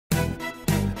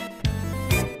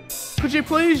Could you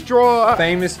please draw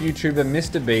famous YouTuber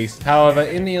Mr. Beast. However,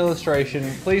 in the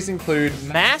illustration, please include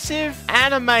massive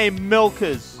anime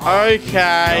milkers.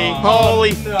 Okay.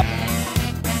 Holy.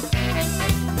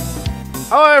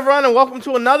 Hello everyone and welcome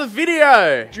to another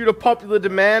video. Due to popular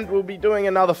demand, we'll be doing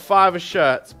another FIVERR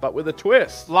shirts, but with a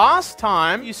twist. Last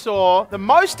time you saw the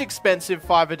most expensive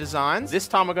FIVERR designs. This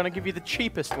time we're going to give you the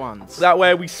cheapest ones. That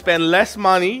way we spend less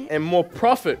money and more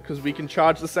profit because we can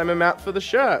charge the same amount for the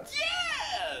shirts. Yeah!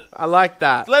 I like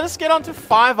that. Let us get on to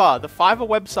FIVERR, the FIVERR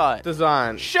website.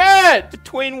 Design. Shirt!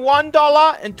 Between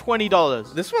 $1 and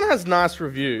 $20. This one has nice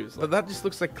reviews, but that just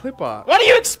looks like clip art. What are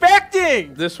you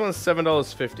expecting? This one's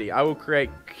 $7.50. I will create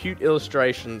cute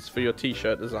illustrations for your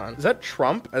t-shirt design. Is that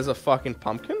Trump as a fucking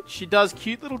pumpkin? She does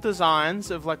cute little designs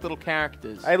of like little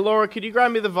characters. Hey Laura, could you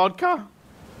grab me the vodka?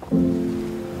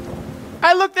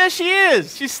 Hey, look, there she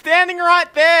is. She's standing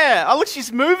right there. Oh, look,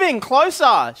 she's moving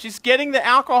closer. She's getting the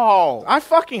alcohol. I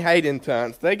fucking hate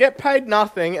interns. They get paid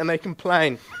nothing and they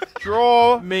complain.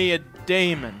 Draw me a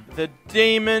demon. The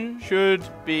demon should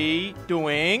be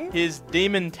doing his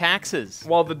demon taxes.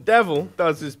 While the devil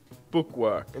does his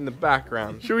bookwork in the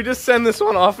background. Should we just send this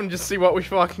one off and just see what we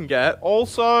fucking get?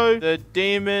 Also, the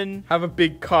demon have a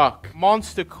big cock.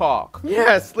 Monster cock.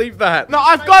 Yes, leave that. No,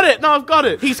 I've got it. No, I've got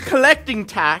it. He's collecting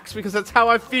tax because that's how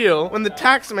I feel when the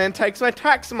tax man takes my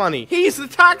tax money. He's the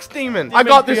tax demon. I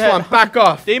got this one. Back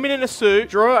off. Demon in a suit.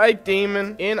 Draw a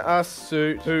demon in a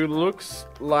suit who looks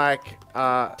like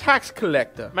a tax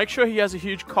collector. Make sure he has a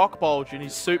huge cock bulge in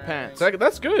his suit pants.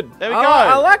 That's good. There we go.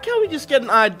 I like how we just get an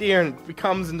idea and it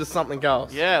becomes into something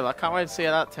else. Yeah, I can't wait to see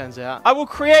how that turns out. I will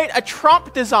create a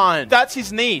Trump design. That's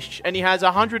his niche, and he has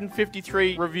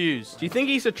 153 reviews. Do you think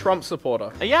he's a Trump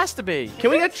supporter? He has to be.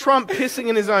 Can we get Trump pissing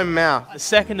in his own mouth? The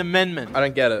Second Amendment. I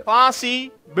don't get it.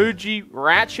 Classy, bougie,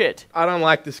 ratchet. I don't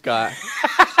like this guy.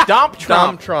 Dump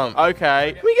Trump. Dump Trump.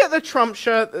 Okay. Can we get the Trump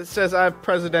shirt that says I have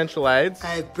presidential AIDS? I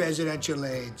have presidential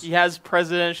AIDS. He has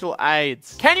presidential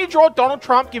AIDS. Can you draw Donald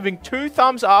Trump giving 2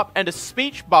 thumbs up and a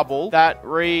speech bubble that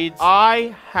reads,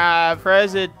 I have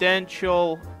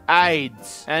presidential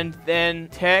AIDS, and then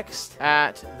text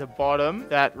at the bottom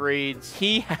that reads,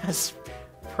 he has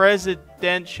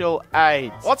presidential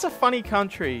AIDS. What's a funny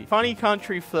country? Funny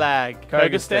country flag.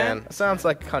 Kyrgyzstan. Sounds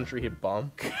like a country hit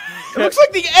bomb. It looks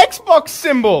like the Xbox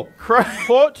symbol.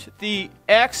 Put the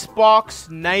Xbox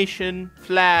Nation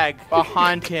flag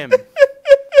behind him.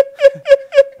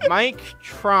 Make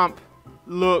Trump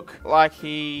look like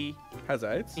he has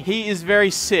AIDS. He is very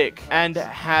sick and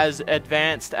has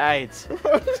advanced AIDS.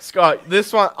 Scott,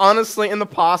 this one, honestly, in the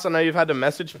past, I know you've had to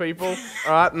message people.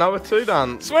 Alright, number 2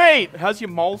 done. Sweet! How's your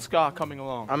mole scar coming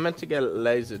along? I meant to get it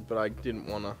lasered, but I didn't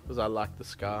want to because I like the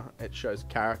scar. It shows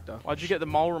character. Why'd you get the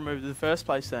mole removed in the first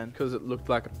place then? Because it looked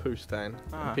like a poo stain.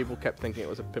 And people kept thinking it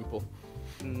was a pimple.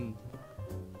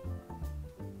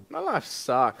 My life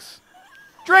sucks.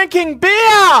 Drinking beer!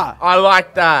 I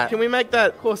like that. Can we make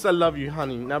that? Of course I love you,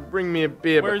 honey. Now bring me a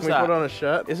beer. Where but is can we that? put on a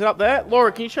shirt? Is it up there?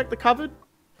 Laura, can you check the cupboard?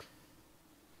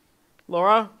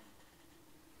 Laura?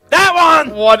 That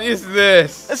one! What is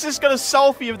this? It's just got a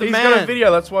selfie of the man. He's got a video.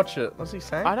 Let's watch it. What's he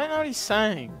saying? I don't know what he's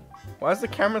saying. Why is the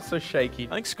camera so shaky?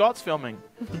 I think Scott's filming.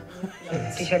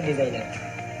 T-shirt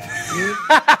designer.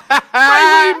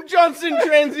 William Johnson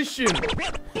transition.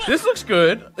 This looks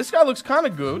good. This guy looks kind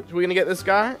of good. We're gonna get this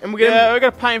guy, and we're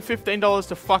gonna pay him $15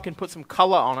 to fucking put some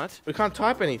color on it. We can't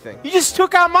type anything. He just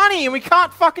took our money, and we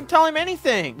can't fucking tell him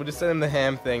anything. We'll just send him the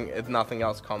ham thing if nothing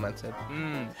else commented.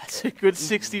 That's a good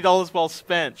 $60 well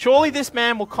spent. Surely this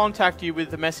man will contact you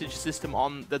with the message system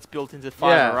on that's built into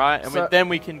FIVERR, right? And then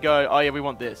we can go, oh yeah, we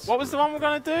want this. What was the one we're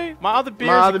gonna do? My other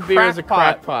beer is a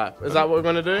crack pipe. Is that what we're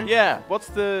gonna do? Yeah. What's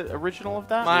the original of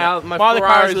that? My other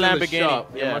car Ferrari's is in the Lamborghini.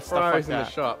 shop. Yeah, my stuff Ferrari's like in that.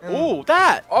 the shop. Ooh,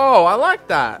 that. Oh, I like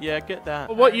that. Yeah, get that.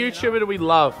 Well, what YouTuber do we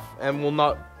love and will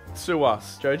not sue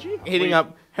us? Joji? Hitting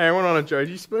up heroin on a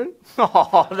Joji spoon?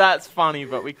 Oh, that's funny,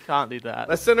 but we can't do that.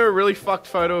 Let's send her a really fucked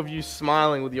photo of you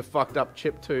smiling with your fucked up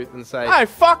chipped tooth and say, hey,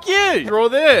 fuck you! Draw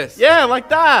this. Yeah, like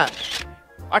that.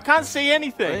 I can't see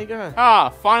anything. There you go. Ah,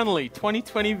 finally,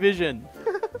 2020 vision.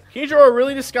 Can you draw a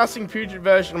really disgusting putrid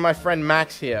version of my friend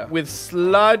Max here with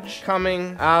sludge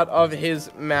coming out of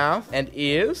his mouth and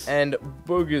ears and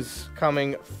boogers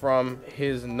coming from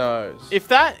his nose? If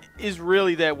that is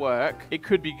really their work, it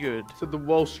could be good. So the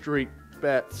Wall Street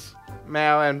bets. May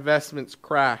our investments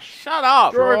crash. Shut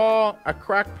up. Draw a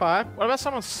crack pipe. What about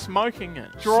someone smoking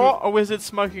it? Draw a wizard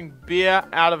smoking beer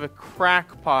out of a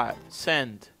crack pipe.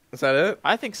 Send. Is that it?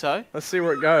 I think so. Let's see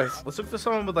where it goes. Let's look for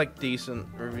someone with like decent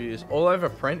reviews. All over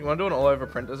print. You want to do an all over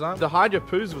print design? The Hide Your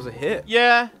Poos was a hit.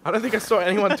 Yeah. I don't think I saw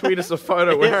anyone tweet us a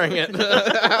photo wearing it.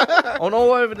 An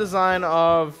all over design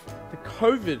of the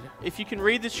COVID. If you can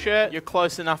read this shirt, you're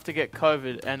close enough to get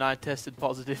COVID, and I tested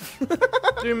positive.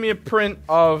 Do me a print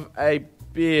of a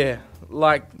beer.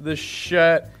 Like the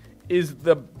shirt is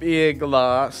the beer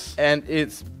glass and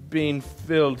it's been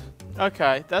filled.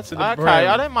 Okay, that's To the okay. brim.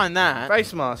 I don't mind that.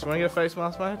 Face mask. You want to get a face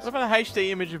mask, mate? What about a HD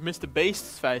image of Mr.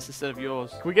 Beast's face instead of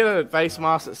yours? Can we get a face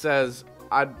mask that says,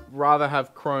 I'd rather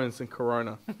have Crohn's than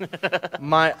Corona?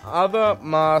 My other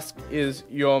mask is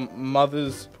your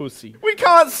mother's pussy. We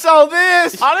can't sell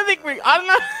this! I don't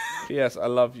know. Yes, I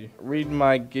love you. Read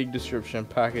my gig description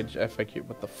package FAQ.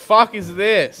 What the fuck is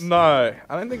this? No,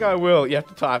 I don't think I will. You have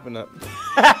to type in it.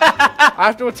 I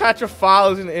have to attach a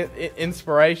file as an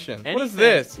inspiration. What is Anything.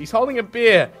 this? He's holding a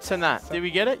beer. So that. Did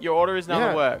we get it? Your order is now in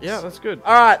the works. Yeah, that's good.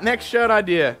 All right, next shirt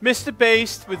idea. Mr.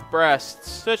 Beast with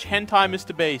breasts. Search hentai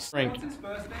Mr. Beast. Drink. What's his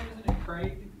first name? Isn't it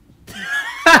Craig?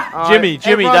 Jimmy,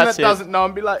 Everyone that's that it. doesn't know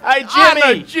and be like, Hey, I know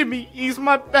Jimmy! Jimmy, he's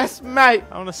my best mate.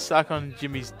 I want to suck on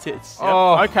Jimmy's tits. Yep.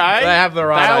 Oh, okay. they have the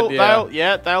right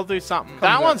idea. They'll do something. Comes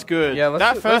That out. one's good. Yeah, that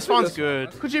let's first do one's this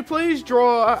good. Could you please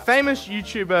draw a famous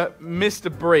YouTuber, Mr.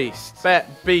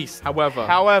 Beast, however.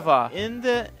 However, in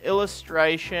the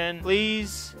illustration,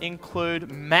 please include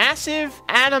massive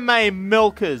anime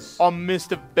milkers on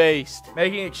Mr. Beast.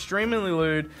 Making extremely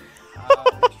lewd.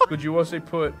 Could you also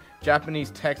put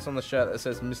Japanese text on the shirt that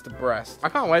says Mr. Breast? I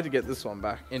can't wait to get this one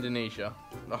back. Indonesia.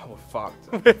 Oh, we're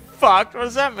fucked. We're fucked. What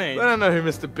does that mean? They don't know who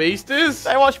Mr. Beast is.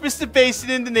 They watch Mr. Beast in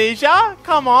Indonesia?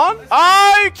 Come on.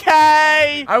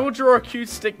 Okay. I will draw a cute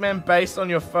stickman based on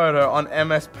your photo on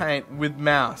MS Paint with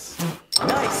mouse.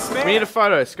 Nice, man. We need a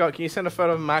photo. Scott, can you send a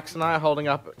photo of Max and I holding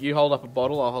up? You hold up a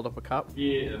bottle, I'll hold up a cup.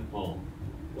 Beautiful.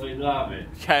 We love it.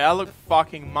 Okay, I look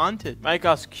fucking munted. Make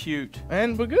us cute.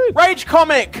 And we're good. Rage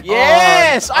comic!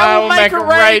 Yes! I will make a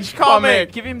rage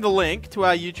comic! Give him the link to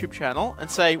our YouTube channel and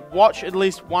say, watch at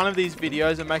least one of these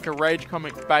videos and make a rage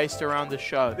comic based around the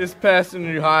show. This person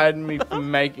who hired me for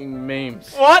making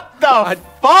memes. What the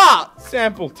fuck?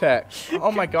 Sample text.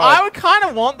 Oh my I god. would kind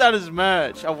of want that as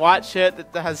merch. A white shirt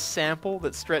that has sample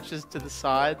that stretches to the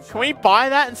sides. Can we buy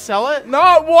that and sell it?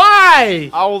 No, why?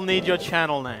 I will need your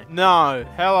channel name. No.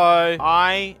 Hello.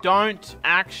 I don't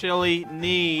actually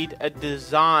need a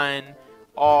design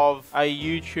of a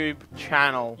YouTube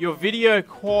channel. Your video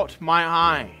caught my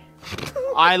eye.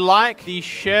 I like the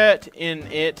shirt in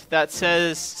it that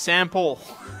says sample.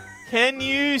 Can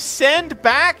you send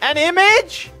back an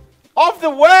image of the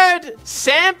word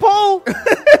sample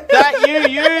that you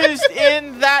used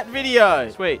in that video?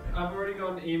 Sweet. I've already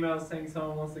got an email saying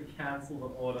someone wants to cancel the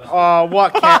order. Oh,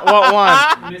 what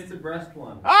one? Mr. Breast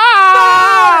one.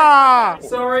 Ah!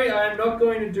 Sorry, I am not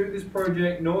going to do this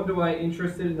project, nor do I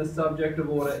interested in the subject of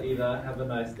order either. Have a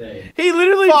nice day. He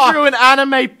literally Fuck. drew an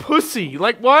anime pussy.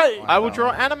 Like what? I will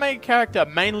draw anime character,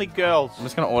 mainly girls. I'm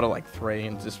just gonna order like 3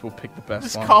 and just we'll pick the best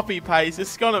Just one. copy paste.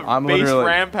 It's gonna I'm beast literally-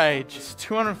 rampage. It's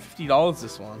 $250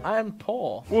 this one. I am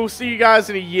poor. We'll see you guys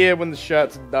in a year when the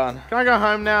shirts are done. Can I go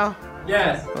home now?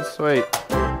 Yes. Oh, sweet.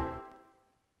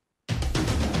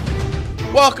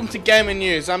 Welcome to Gamer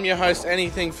News. I'm your host,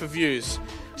 Anything for Views.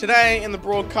 Today in the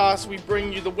broadcast, we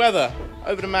bring you the weather.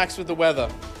 Over to Max with the weather.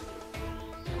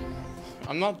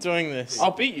 I'm not doing this.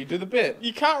 I'll beat you. Do the bit.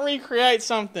 You can't recreate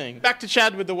something. Back to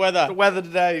Chad with the weather. The weather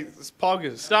today is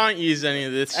poggers. Don't use any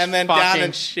of this And then fucking down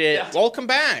and- shit. Yeah. Welcome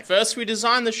back. First we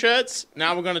designed the shirts,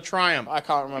 now we're gonna try them. I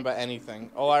can't remember anything.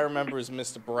 All I remember is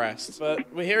Mr. Breast. But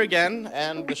we're here again,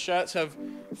 and the shirts have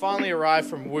finally arrived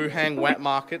from Wuhan wet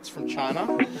markets from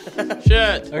China.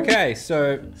 Shirt. Okay,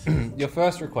 so your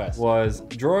first request was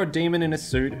draw a demon in a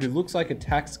suit who looks like a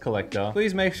tax collector.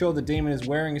 Please make sure the demon is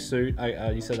wearing a suit,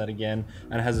 you said that again,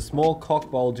 and has a small cock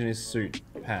bulge in his suit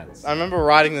pants. I remember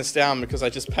writing this down because I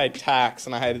just paid tax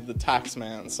and I hated the tax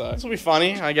man, so this will be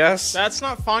funny, I guess. That's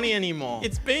not funny anymore.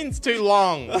 It's been too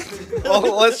long.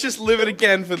 Well, let's just live it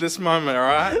again for this moment,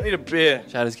 alright? I need a beer.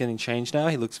 Chad is getting changed now.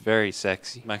 He looks very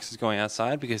sexy. Max is going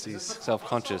outside because he's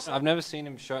self-conscious. I've never seen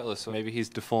him shirtless, so maybe he's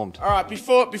deformed. Alright,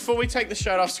 before we take the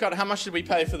shirt off, Scott, how much did we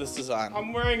pay for this design?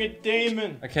 I'm wearing a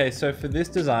demon. Okay, so for this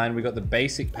design, we got the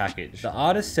basic package. The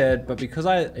artist said, but because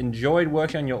I enjoyed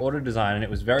working on your order design and it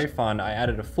was very fun, I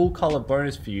added a full color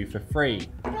bonus for you for free.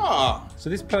 Oh, So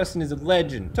this person is a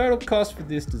legend. Total cost for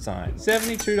this design,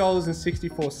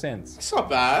 $72.64. it's not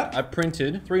bad. I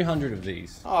printed 300 of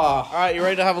these. Oh, alright, you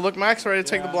ready to have a look, Max? Ready to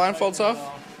take the blindfolds off?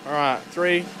 Alright,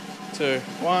 3, 2,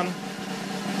 1.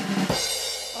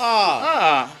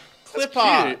 Ah, that's clip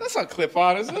art. Cute. That's not clip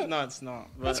art, is it? No, it's not.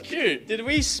 That's but- cute. Did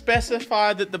we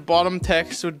specify that the bottom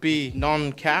text would be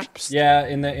non-caps? Yeah,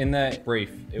 in the brief,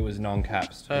 it was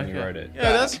non-caps when you Okay. wrote it.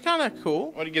 Yeah, that's kind of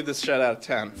cool. What do you give this shirt out of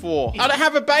 10? 4. I don't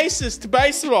have a basis to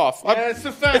base it off. Yeah, it's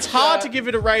the first It's hard shirt. to give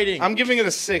it a rating. I'm giving it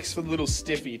a 6 for the little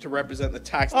stiffy to represent the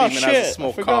tax Oh demon shit! as a small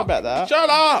I forgot cock. about that. Shut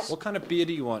up! What kind of beer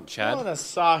do you want, Chad? Oh, that's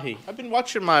Sahi. I've been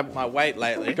watching my weight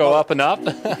lately. Go up and up.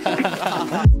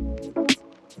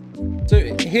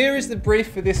 So here is the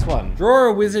brief for this one. Draw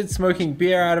a wizard smoking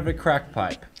beer out of a crack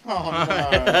pipe. That's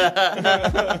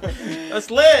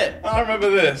lit. I remember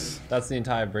this. That's the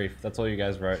entire brief. That's all you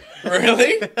guys wrote.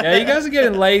 Really? Yeah, you guys are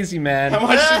getting lazy, man. How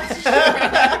much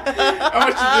did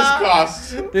this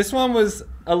cost? This one was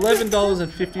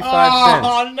 $11.55.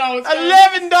 Oh no, it's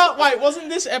 $11. Wait, wasn't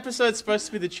this episode supposed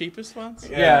to be the cheapest ones?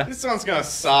 Yeah. This one's gonna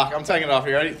suck. I'm taking it off.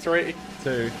 You ready? 3,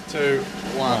 2. 2,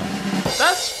 1.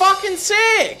 That's fucking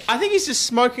sick. I think he's just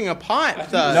smoking a pipe,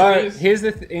 though. No, here's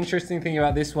the interesting thing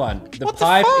about this one. The What the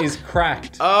pipe fuck? is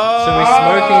cracked. Oh. So he's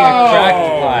smoking a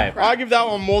cracked pipe. I give that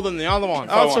one more than the other one.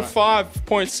 Oh, it's a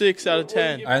 5.6 out of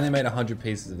 10. I only made 100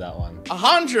 pieces of that one.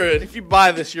 100. If you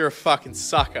buy this, you're a fucking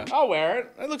sucker. I'll wear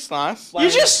it. It looks nice. You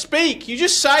just speak. You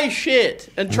just say shit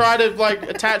and try to like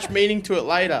attach meaning to it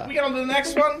later. We get on to the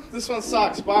next one. This one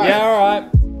sucks. Bye. Yeah, alright.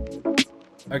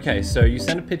 Okay, so you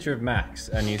sent a picture of Max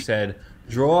and you said,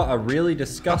 draw a really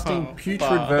disgusting,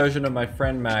 putrid version of my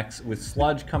friend Max with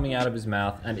sludge coming out of his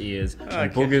mouth and ears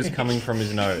and boogers coming from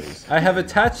his nose. I have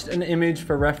attached an image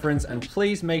for reference and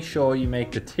please make sure you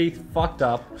make the teeth fucked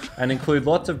up and include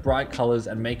lots of bright colors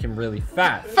and make him really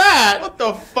fat. Fat? What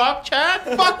the fuck, Chad?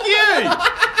 Fuck you!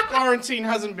 Quarantine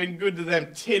hasn't been good to them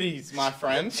titties, my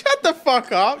friend. Shut the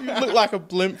fuck up. You look like a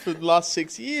blimp for the last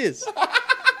 6 years.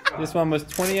 This one was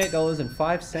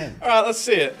 $28.05. All right, let's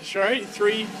see it. Sherry,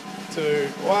 3, 2,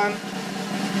 1.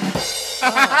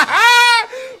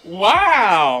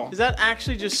 Wow. Is that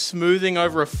actually just smoothing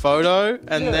over a photo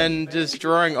and then just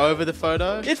drawing over the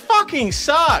photo? It fucking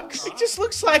sucks. It just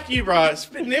looks like you, bro. It's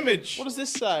an image. What does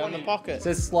this say on the It pocket?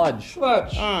 says sludge.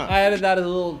 Sludge. I added that as a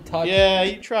little touch. Yeah,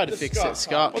 you tried to fix Scott. it,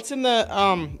 Scott. What's in the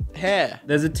hair?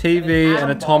 There's a TV, an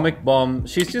atomic bomb.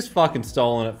 She's just fucking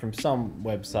stolen it from some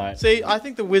website. See, I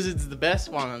think the wizard's the best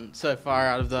one so far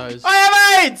out of those. I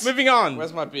have AIDS! Moving on.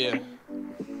 Where's my beer?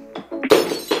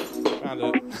 Found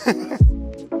it.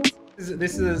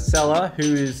 This is a seller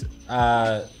whose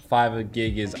FIVERR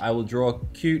gig is, I will draw a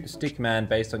cute stick man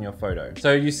based on your photo.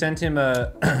 So you sent him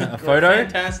a photo,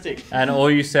 Fantastic. and all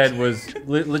you said was,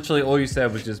 literally all you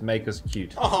said was just make us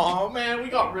cute. Oh man, we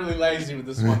got really lazy with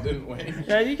this one, didn't we?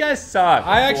 Yeah, you guys suck.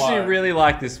 I actually Why? really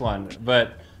like this one,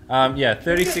 but yeah,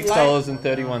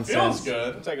 $36.31. Feels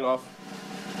good. Take it off.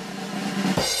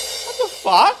 What the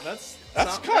fuck?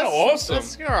 That's kind of awesome.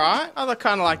 That's alright. I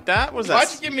kind of like that. What was that?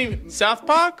 Why'd you give me? South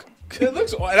Park?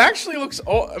 It actually looks.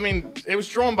 I mean, it was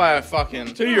drawn by a fucking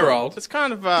 2-year-old. It's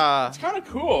kind of It's kind of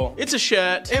cool. It's a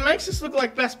shirt. It makes us look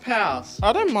like best pals.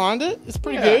 I don't mind it. It's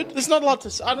pretty Yeah. good. There's not a lot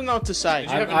to. I don't know what to say.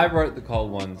 I wrote the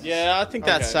cold ones. Yeah, I think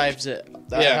that Okay. saves it.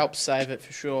 That Yeah. helps save it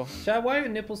for sure. Chad, why are your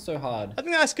nipples so hard? I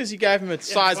think that's because you gave him a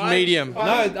size fine. medium.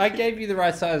 Fine. No, I gave you the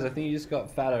right size. I think you just got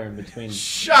fatter in between.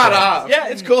 Shut up. Yeah,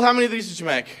 it's cool. How many of these did you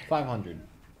make? 500.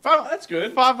 5. That's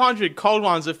good. 500 Cold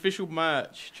Ones official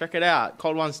merch. Check it out.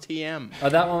 Cold Ones TM. Oh,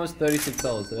 that one was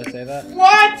 $36. Did I say that?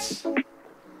 What?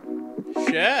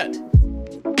 Shirt.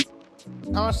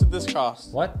 How much did this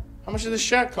cost? What? How much did this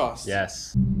shirt cost?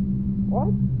 Yes. What?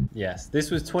 Yes. This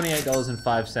was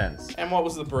 $28.05. And what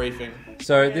was the briefing?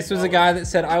 So this was a guy that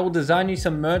said, I will design you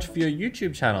some merch for your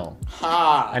YouTube channel.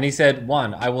 Ha. And he said,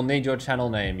 1, I will need your channel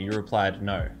name. You replied,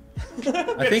 no.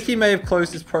 I think he may have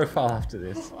closed his profile after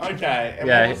this. Okay. And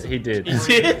Yeah, what was he did.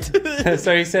 Did?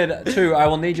 So he said, 2, I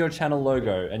will need your channel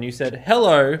logo. And you said,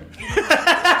 hello.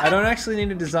 I don't actually need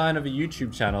a design of a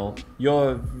YouTube channel.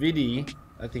 Your video,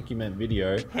 I think you meant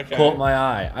video, caught my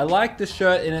eye. I like the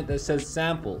shirt in it that says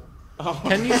sample.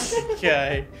 Can you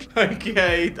Okay.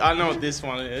 Okay. I know what this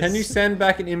one is. can you send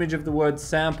back an image of the word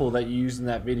sample that you used in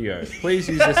that video? Please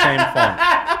use the same font.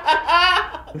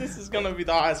 This is gonna be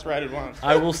the highest rated one.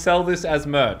 I will sell this as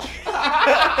merch.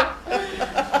 Alright,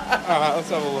 let's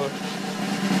have a look.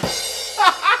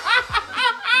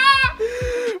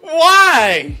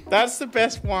 Why? That's the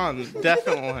best one.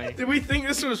 Definitely. Did we think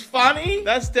this was funny?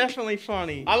 That's definitely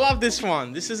funny. I love this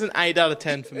one. This is an 8 out of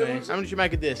 10 for me. How many did you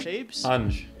make of this? Heaps?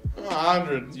 Hunch.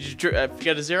 100. Did you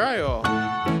forget a 0 or?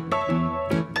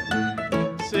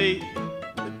 See,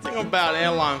 the thing about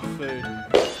airline food.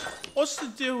 What's the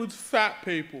deal with fat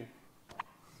people?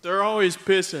 They're always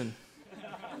pissing.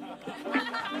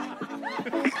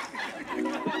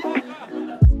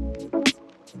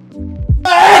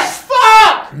 As fuck!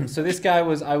 So this guy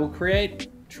was, I will create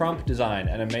Trump design,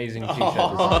 an amazing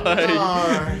t-shirt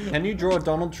design. Can you draw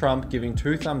Donald Trump giving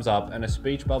 2 thumbs up and a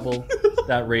speech bubble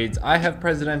that reads, I have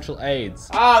presidential AIDS?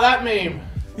 Ah, that meme.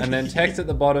 And then text at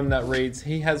the bottom that reads,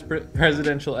 he has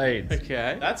presidential AIDS.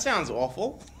 Okay. That sounds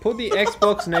awful. Put the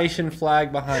Xbox Nation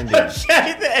flag behind it.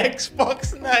 Okay, the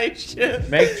Xbox Nation.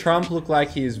 Make Trump look like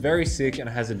he is very sick and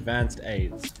has advanced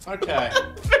AIDS. Okay.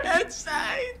 Advanced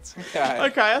AIDS. Okay.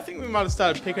 Okay, I think we might have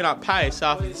started picking up pace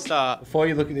after the start. Before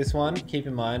you look at this one, keep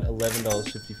in mind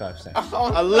 $11.55.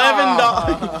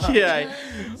 $11. Yeah.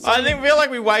 I feel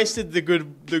like we wasted the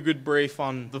good brief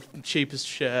on the cheapest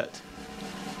shirt.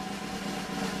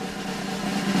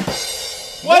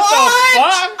 What the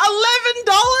fuck?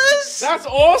 $11? That's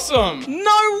awesome.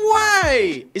 No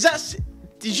way! Is that...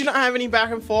 Did you not have any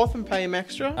back and forth and pay him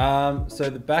extra? So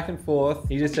the back and forth,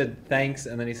 he just said thanks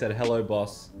and then he said hello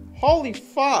boss. Holy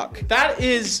fuck. That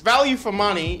is value for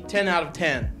money, 10 out of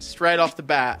 10. Straight off the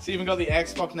bat. It's even got the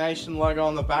Xbox Nation logo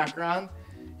on the background.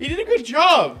 He did a good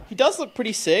job. He does look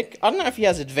pretty sick. I don't know if he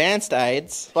has advanced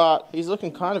AIDS, but he's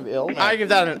looking kind of ill. I give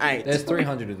that an 8. There's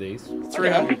 300 of these.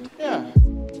 300. Yeah.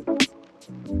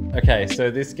 Okay, so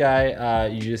this guy,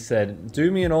 you just said, do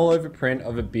me an all over print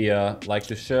of a beer, like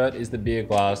the shirt is the beer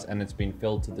glass and it's been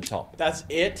filled to the top. That's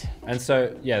it? And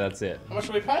so, yeah, that's it. How much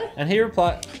do we pay? And he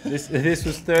replied, this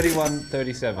was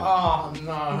 $31.37. Oh,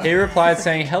 no. He replied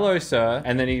saying, hello, sir.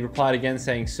 And then he replied again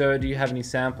saying, sir, do you have any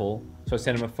sample? So I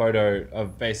sent him a photo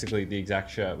of basically the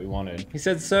exact shirt we wanted. He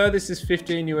said, sir, this is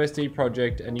 15 USD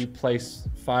project and you place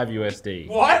 5 USD.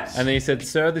 What? And then he said,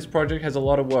 sir, this project has a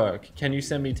lot of work. Can you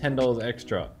send me $10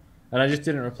 extra? And I just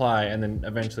didn't reply and then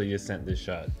eventually just sent this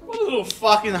shirt. What a little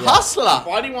fucking hustler.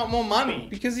 Why do you want more money?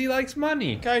 Because he likes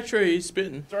money. Okay, true, he's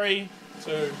spitting. 3,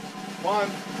 2, 1.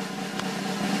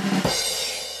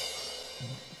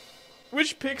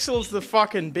 Which pixel's the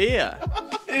fucking beer?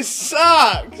 This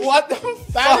sucks. What the fuck?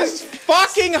 That is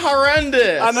fucking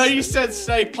horrendous. I know you said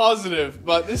stay positive,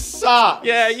 but this sucks.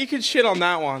 Yeah, you could shit on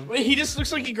that one. He just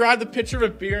looks like he grabbed a picture of a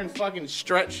beer and fucking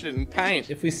stretched it in paint.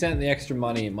 If we sent the extra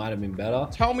money, it might have been better.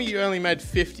 Tell me you only made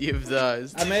 50 of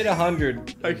those. I made 100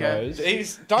 of Okay.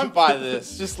 those. Don't buy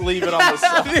this. Just leave it on the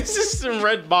side. This is some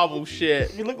red bubble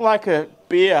shit. You look like a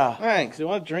beer. Thanks. You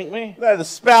want to drink me? No, the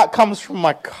spout comes from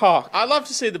my cock. I'd love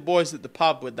to see the boys at the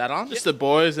pub with that on. Just the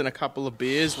boys and a couple of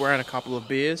beers, wearing a couple of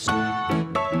beers.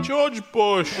 George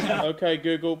Bush. Okay,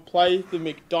 Google, play the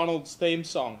McDonald's theme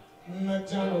song.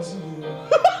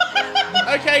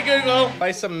 Okay, Google.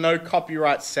 Play some no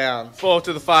copyright sounds. 4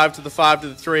 to the 5 to the 5 to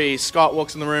the 3. Scott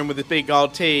walks in the room with his big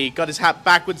gold tee. Got his hat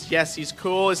backwards. Yes, he's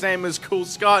cool. His name is Cool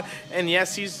Scott. And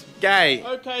yes, he's gay.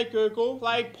 Okay, Google.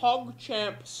 Play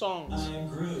PogChamp songs.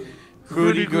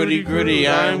 Groody, Groody, Groody,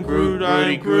 I'm Groot,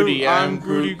 I'm Groody, I'm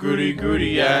Groody, Groody,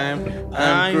 Groody, I'm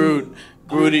Groot,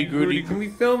 Groody, Groody. Can we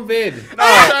film vid?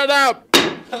 No, shut up!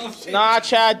 Nah,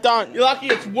 Chad, don't. You're lucky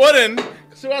it's wooden,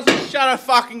 because who doesn't shut a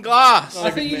fucking glass?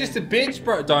 I think you're just a bitch,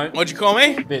 bro. Don't. What'd you call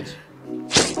me? Bitch.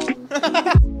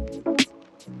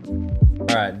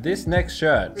 Alright, this next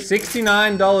shirt,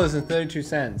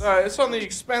 $69.32. No, it's on the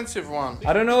expensive one.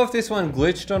 I don't know if this one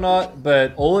glitched or not,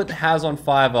 but all it has on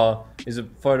FIVERR is a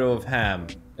photo of ham.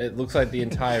 It looks like the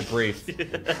entire brief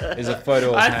is a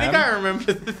photo of ham. I think I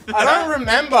remember. I don't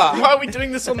remember. Why are we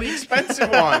doing this on the expensive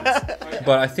ones?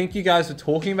 But I think you guys were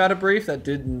talking about a brief that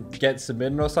didn't get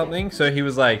submitted or something. So he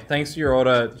was like, thanks for your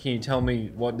order. Can you tell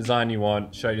me what design you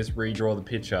want? Should I just redraw the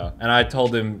picture? And I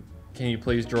told him, can you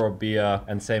please draw a beer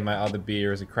and say my other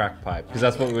beer is a crack pipe? Because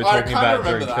that's what we were talking about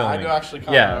during filming. I do actually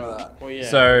can't remember that. Well, yeah.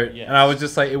 So, Yes. and I was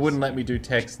just like, it wouldn't let me do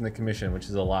text in the commission, which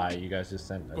is a lie. You guys just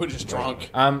sent it. We're just drunk.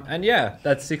 And yeah,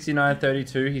 that's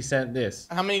 $69.32. He sent this.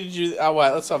 How many did you... Oh,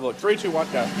 wait, let's have a look. 3, 2,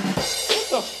 1, go. What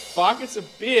the fuck? It's a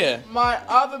beer. My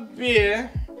other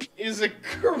beer is a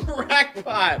crack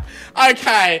pipe.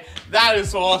 Okay, that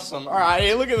is awesome. All right,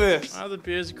 here, look at this. Oh, the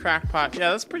beer's a crack pipe.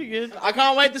 Yeah, that's pretty good. I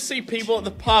can't wait to see people at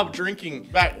the pub drinking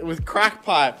back with crack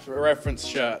pipe reference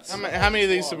shirts. How many of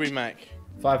these did we make?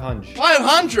 500.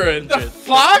 500? The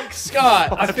fuck,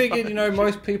 Scott? I figured, you know,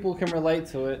 most people can relate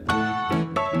to it.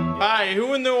 Hey,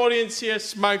 who in the audience here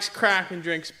smokes crack and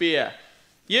drinks beer?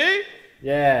 You?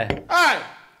 Yeah. Hey!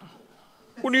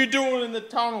 What are you doing in the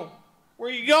tunnel? Where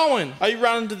are you going? Are you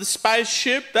running to the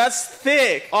spaceship? That's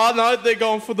thick. Oh no, they're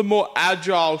going for the more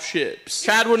agile ships.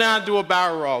 Chad will now do a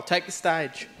barrel roll. Take the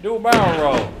stage. Do a barrel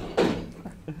roll.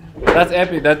 That's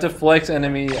epic. That deflects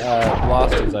enemy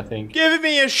blasters, I think. Give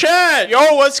me a shirt.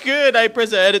 Yo, what's good? Hey,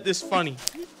 press edit this funny.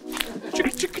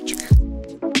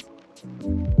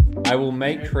 I will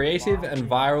make creative and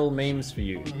viral memes for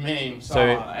you. Memes.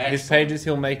 So his page is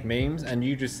he'll make memes, and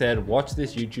you just said, watch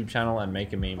this YouTube channel and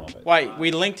make a meme of it. Wait,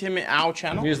 we linked him in our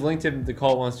channel? You just linked him to the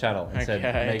Cold Ones channel and said,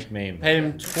 Okay. make meme. Paid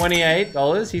him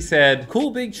 $28. He said,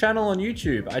 cool big channel on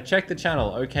YouTube. I checked the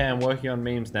channel. Okay, I'm working on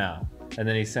memes now. And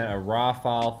then he sent a RAW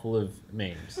file full of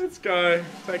memes. Let's go.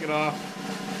 Take it off.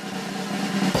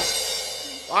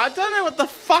 I don't know what the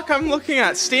fuck I'm looking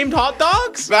at. Steamed hot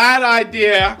dogs? Bad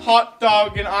idea. Hot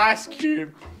dog and ice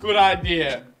cube. Good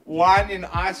idea. Wine in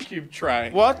ice cube tray.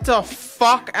 What the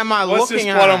fuck am I What's looking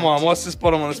this at? bottom one? What's this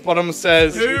bottom one? This bottom one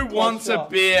says, who wants a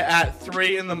beer at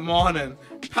 3 in the morning?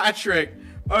 Patrick.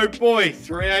 Oh boy,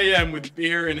 3 a.m. with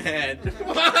beer in hand.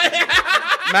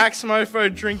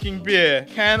 Maximofo drinking beer.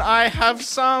 Can I have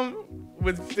some?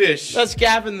 With fish. That's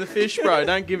Gavin the fish, bro.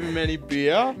 Don't give him any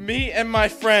beer. Me and my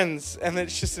friends, and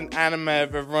it's just an anime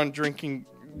of everyone drinking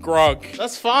grog.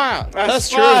 That's fire. That's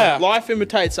true. fire. Life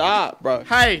imitates art, bro.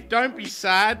 Hey, don't be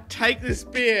sad. Take this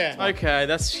beer. Okay,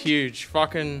 that's huge.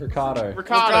 Fucking Ricardo.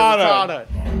 Ricardo.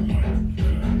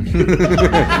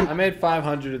 I made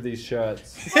 500 of these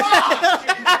shirts.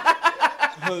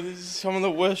 Oh, this is some of the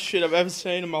worst shit I've ever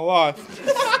seen in my life.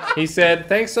 He said,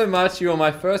 thanks so much. You are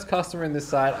my first customer in this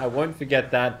site. I won't forget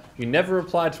that. You never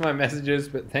replied to my messages,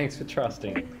 but thanks for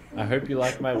trusting. I hope you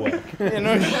like my work. Yeah,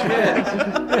 no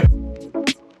shit.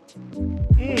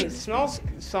 It smells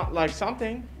like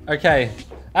something. Okay.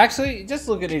 Actually, just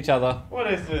look at each other.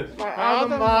 What is this? My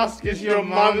other other mask is your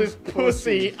mother's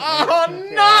pussy. Oh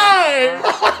no!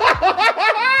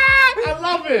 I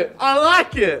love it. I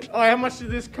like it. Oh, how much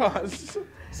did this cost?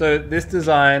 So this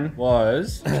design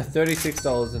was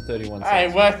 $36.31. Hey,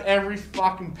 worth every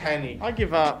fucking penny. I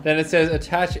give up. Then it says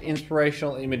attach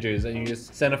inspirational images, and you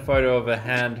just sent a photo of a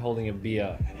hand holding a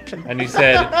beer. And you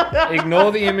said,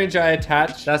 ignore the image I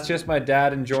attached. That's just my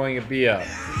dad enjoying a beer.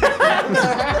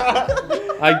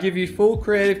 I give you full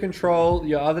creative control.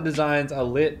 Your other designs are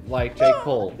lit like Jake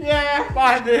Paul. Yeah,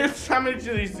 buy this. How many of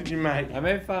these did you make? I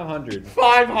made 500.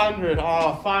 500.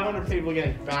 Oh, 500 people are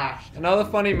getting bashed. Another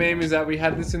funny meme is that we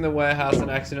had this in the warehouse and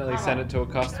accidentally sent it to a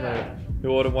customer who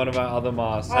ordered one of our other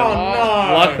masks. Oh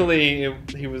no! Luckily,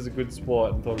 he was a good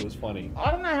sport and thought it was funny.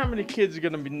 I don't know how many kids are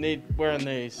gonna be wearing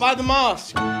these. Buy the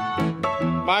mask.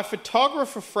 My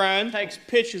photographer friend takes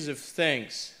pictures of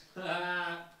things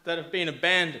that have been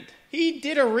abandoned. He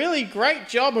did a really great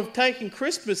job of taking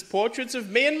Christmas portraits of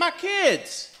me and my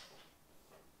kids.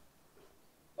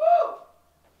 Woo!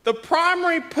 The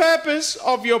primary purpose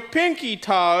of your pinky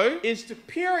toe is to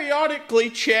periodically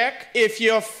check if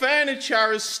your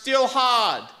furniture is still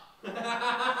hard.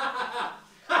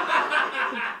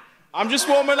 I'm just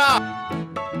warming up.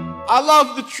 I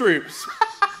love the troops.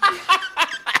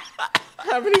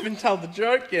 I haven't even told the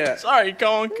joke yet. Sorry,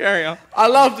 go on, carry on. I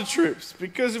love the troops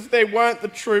because if they weren't the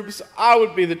troops, I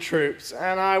would be the troops,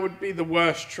 and I would be the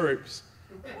worst troops.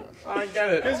 I don't get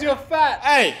it. Because you're fat.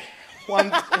 Hey,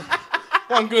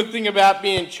 one good thing about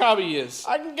being chubby is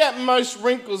I can get most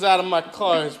wrinkles out of my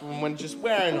clothes when just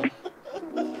wearing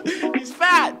them. He's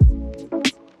fat.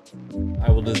 I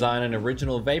will design an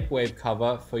original Vaporwave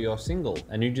cover for your single.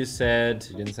 And you just said,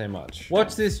 you didn't say much.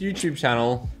 Watch this YouTube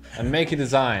channel and make a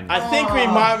design. I think we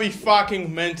might be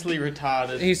fucking mentally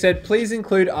retarded. He said, please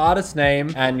include artist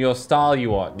name and your style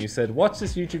you want. And you said, watch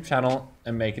this YouTube channel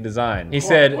and make a design. He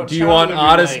said, what do you channel want did we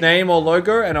artist make? name or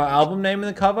logo and our album name in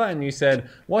the cover? And you said,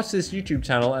 watch this YouTube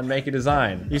channel and make a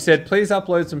design. You said, please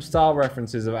upload some style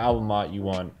references of album art you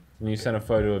want. And you sent a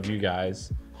photo of you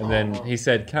guys. And then he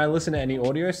said, can I listen to any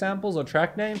audio samples or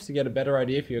track names to get a better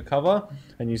idea for your cover?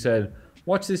 And you said,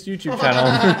 watch this YouTube channel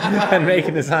and make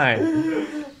a design.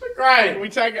 Great. We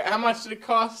take it. How much did it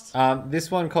cost? This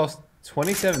one cost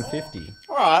 $27.50.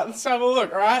 All right, let's have a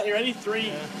look. All right, you ready?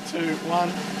 3, 2, 1.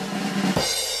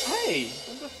 Hey,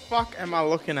 What the fuck am I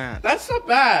looking at? that's not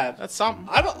bad. That's something.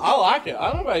 I like it.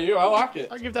 I don't know about you. I like it.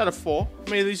 I give that a 4. How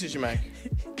many of these did you make?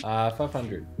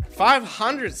 500.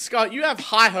 500. Scott, you have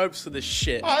high hopes for this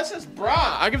shit. Oh, this is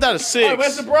bra. I give that a 6. Oh,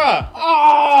 where's the bra?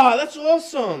 Oh, that's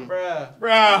awesome. Bruh.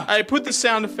 Bruh. Hey, put the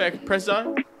sound effect,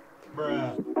 Presto.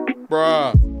 Bruh.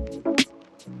 Bruh.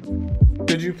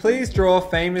 Could you please draw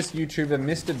famous YouTuber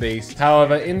Mr. Beast?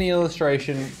 However, in the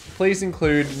illustration, please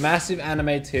include massive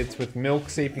anime tits with milk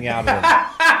seeping out of them.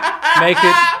 Make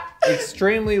it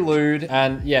extremely lewd,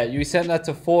 and yeah, you sent that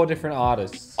to 4 different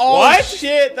artists. Oh, What?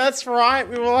 shit, that's right.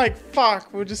 We were like,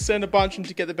 fuck, we'll just send a bunch and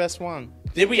to get the best one.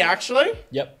 Did we actually?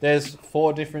 Yep. There's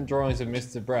 4 different drawings of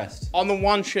Mr. Breast. On the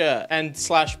one shirt and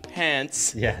 /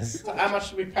 pants. Yes. How much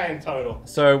did we pay in total?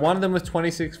 So one of them was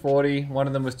 $26.40. One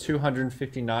of them was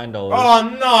 $259.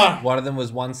 Oh no! One of them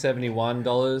was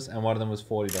 $171, and one of them was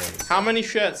 $40. How many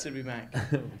shirts did we make?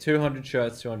 200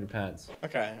 shirts, 200 pants.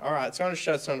 Okay, alright, 200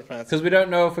 shirts, 200 pants. Because we don't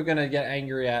know if we're gonna get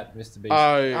angry at Mr. Beast.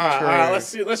 Oh, true. Alright, let's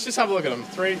see. Let's just have a look at them.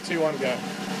 3, 2, 1, go.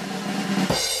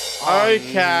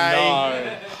 Okay.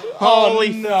 No. Holy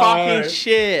Oh, no. fucking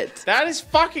shit. That is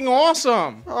fucking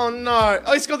awesome. Oh no!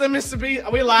 Oh, he's got the Mr. Beast.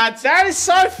 Are we allowed? That is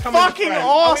so fucking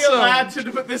awesome. Are we allowed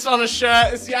to put this on a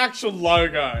shirt? It's the actual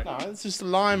logo. No, it's just a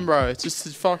lion, bro. It's just a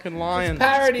fucking lion. It's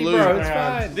parody, blue. bro. It's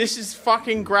fine. This is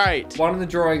fucking great. One of the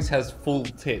drawings has full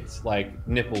tits, like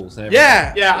nipples and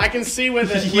everything. Yeah, I can see where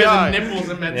the nipples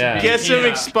are meant to be. Get some here.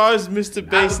 exposed Mr. Beast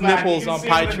At the back, nipples you can on see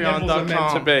where the nipples are meant to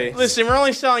patreon.com. be. Listen, we're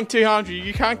only selling 200.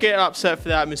 You can't get upset for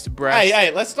that, Mr. Breast.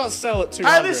 Hey, let's not sell it too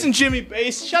Hey, listen, Jimmy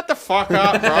Beast, shut the fuck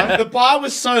up, bro. The bar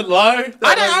was so low.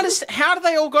 I don't understand. How do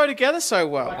they all go together so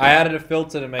well? I added a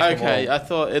filter to make Okay, them all. I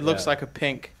thought it looks Yeah. like a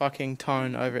pink fucking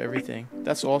tone over everything.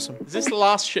 That's awesome. Is this the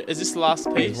last? Is this the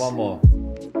last piece? There's one more.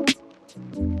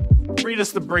 Read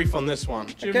us the brief on this one.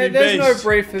 Okay, there's no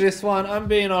brief for this one. I'm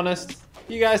being honest.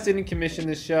 You guys didn't commission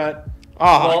this shirt.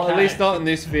 Oh, Well, okay. at least not in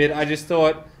this vid. I just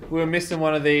thought we were missing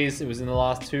one of these. It was in the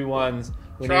last 2 ones.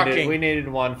 We needed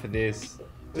one for this.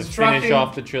 To It's finish trucking.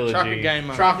 off the trilogy. Trucker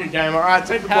gamer. Trucker game. Alright,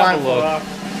 take the Have a blindfold look.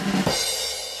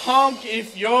 off. Honk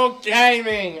if you're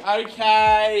gaming.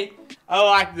 Okay. I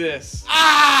like this.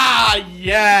 Ah,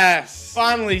 yes.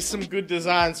 Finally, some good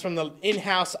designs from the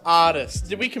in-house artist.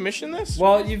 Did we commission this?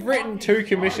 Well, you've written 2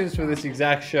 commissions for this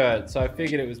exact shirt, so I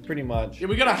figured it was pretty much. Yeah,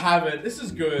 we gotta have it. This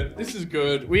is good. This is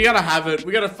good. We gotta have it.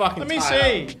 We gotta fucking Let me tie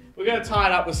it see. up. We gotta tie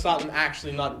it up with something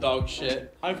actually not dog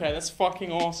shit. Okay, that's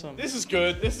fucking awesome. This is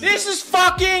good. This is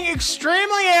fucking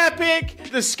extremely epic.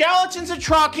 The skeletons are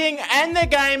trucking and they're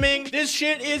gaming. This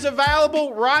shit is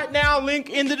available right now. Link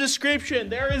in the description.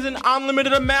 There is an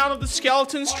unlimited amount of the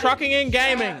skeletons trucking and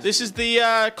gaming. This is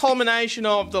the culmination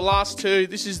of the last 2.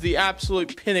 This is the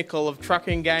absolute pinnacle of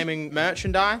trucking gaming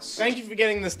merchandise. Thank you for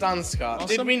getting this done, Scott.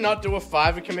 Did Awesome. we not do a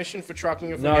FIVERR commission for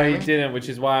trucking and for No, you gaming? didn't, which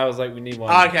is why I was like, we need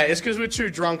one. Okay, it's because we're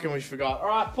too drunk and we forgot. All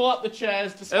right, pull up the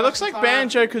chairs. It looks like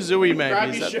Banjo-Kazooie, maybe. Grab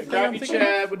Is your, that the thing grab I'm your thinking?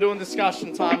 chair. We're doing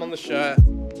discussion time on the shirt.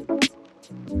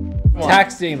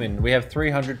 Tax Demon, we have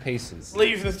 300 pieces.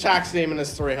 Leave the tax demon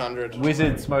as 300.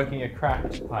 Wizard smoking a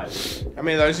cracked pipe. How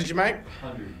many of those did you make?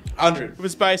 100. It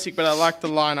was basic, but I like the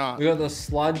line art. We got the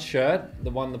sludge shirt, the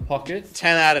one in the pocket,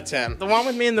 10 out of 10. The one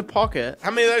with me in the pocket.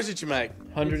 How many of those did you make?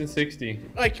 160.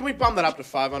 Like, can we bump that up to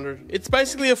 500? It's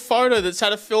basically a photo that's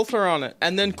had a filter on it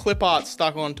and then clip art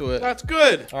stuck onto it. That's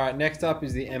good. All right, next up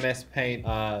is the MS Paint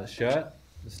shirt,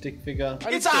 the stick figure,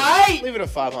 It's a 8! Leave it at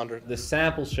 500. the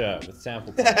sample shirt with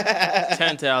sample.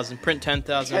 10,000. Print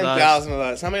 10,000 of those. 10,000 of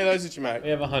those. How many of those did you make? We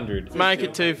have 100. Make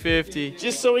it 250.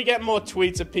 Just so we get more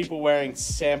tweets of people wearing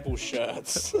sample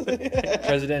shirts.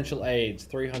 Presidential AIDS,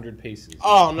 300 pieces.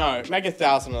 Oh no, make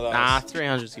 1,000 of those. Nah,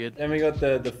 300's good. Then we got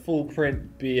the full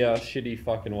print beer, shitty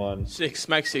fucking one. 6.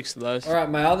 Make 6 of those. All right,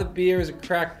 my other beer is a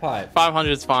crack pipe.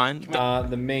 500's fine.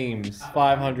 The memes,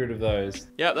 500 of those.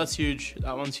 Yep, that's huge.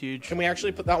 That one's huge. Can we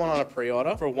actually put that one on a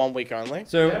pre-order for 1 week only?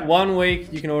 So 1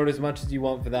 week, you can order as much as you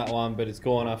want for that one, but it's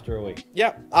gone after a week.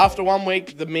 Yep. After 1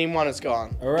 week, the meme one is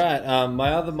gone. All right,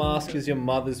 my other mask is your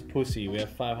mother's pussy. We have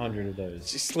 500 of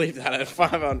those. Just leave that at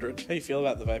 500. How do you feel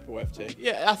about the Vaporwave tea?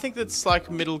 Yeah, I think that's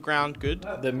like middle ground good.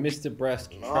 The Mr. Breast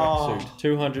Oh. tracksuit.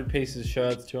 200 pieces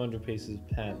shirts, 200 pieces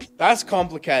pants. That's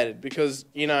complicated because,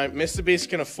 you know, Mr. Beast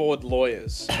can afford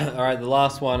lawyers. All right, the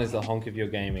last one is the honk of your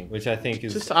gaming, which I think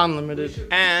is... Just unlimited.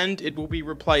 And it will be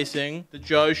replacing the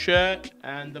Joe shirt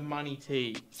and the money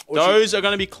tee. Those are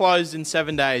going to be closed in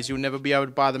 7 days. You'll never be able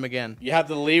to buy them again. You have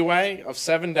the leeway of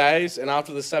 7 days, and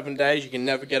after the 7 days, you can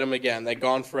never get them again. They're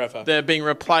gone forever. They're being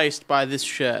replaced by this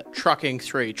shirt. Trucking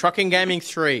 3. Trucking Gaming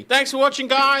 3. Thanks for watching,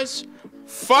 guys.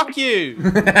 Fuck you.